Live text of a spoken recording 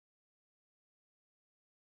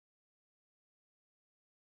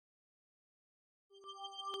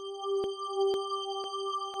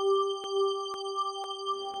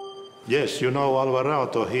Yes, you know, Alvar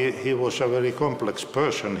Aalto, he was a very complex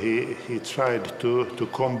person. He tried to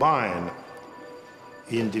combine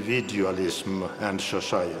individualism and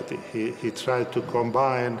society. He tried to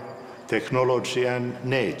combine technology and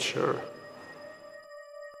nature.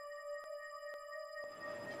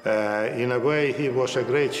 In a way, he was a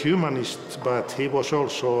great humanist, but he was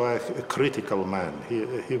also a critical man. He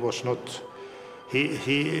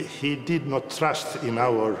did not trust in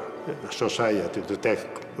our society, the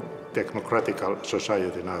technocratical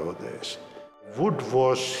society nowadays. Wood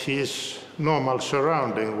was his normal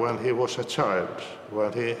surrounding when he was a child.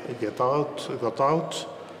 When he got out,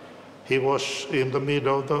 he was in the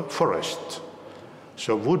middle of the forest.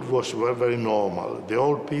 So wood was very normal. The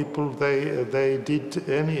old people, they did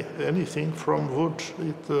anything from wood.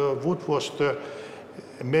 Wood was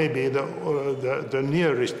maybe the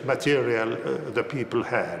nearest material the people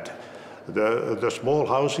had. The small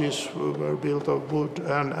houses were built of wood,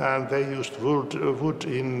 and they used wood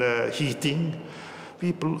in heating.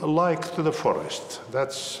 People liked the forest.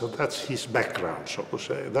 That's his background, so to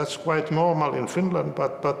say. That's quite normal in Finland,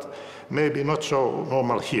 but maybe not so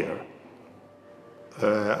normal here.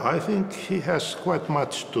 I think he has quite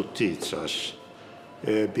much to teach us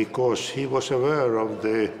because he was aware of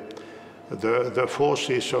the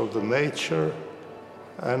forces of the nature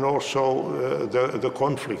and also the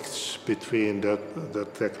conflicts between the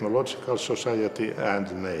technological society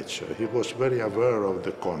and nature. He was very aware of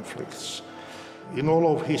the conflicts. In all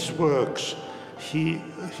of his works, he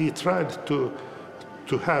tried to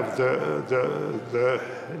have the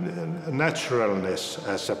naturalness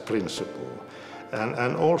as a principle.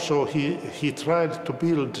 And also he tried to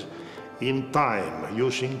build in time,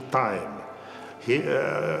 using time.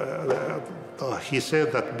 He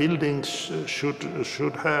said that buildings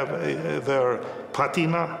should have their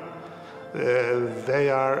patina. They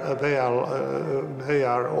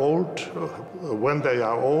are old. When they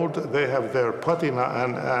are old, they have their patina,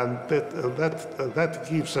 and that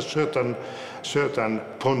gives a certain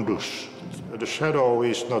pondus. The shadow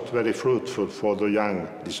is not very fruitful for the young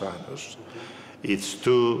designers. It's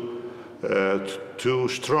too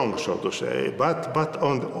strong, so to say. But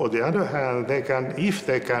on the other hand, if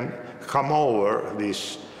they can come over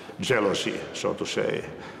this jealousy, so to say,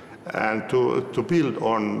 and to build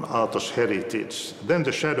on Aalto's heritage, then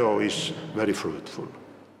the shadow is very fruitful.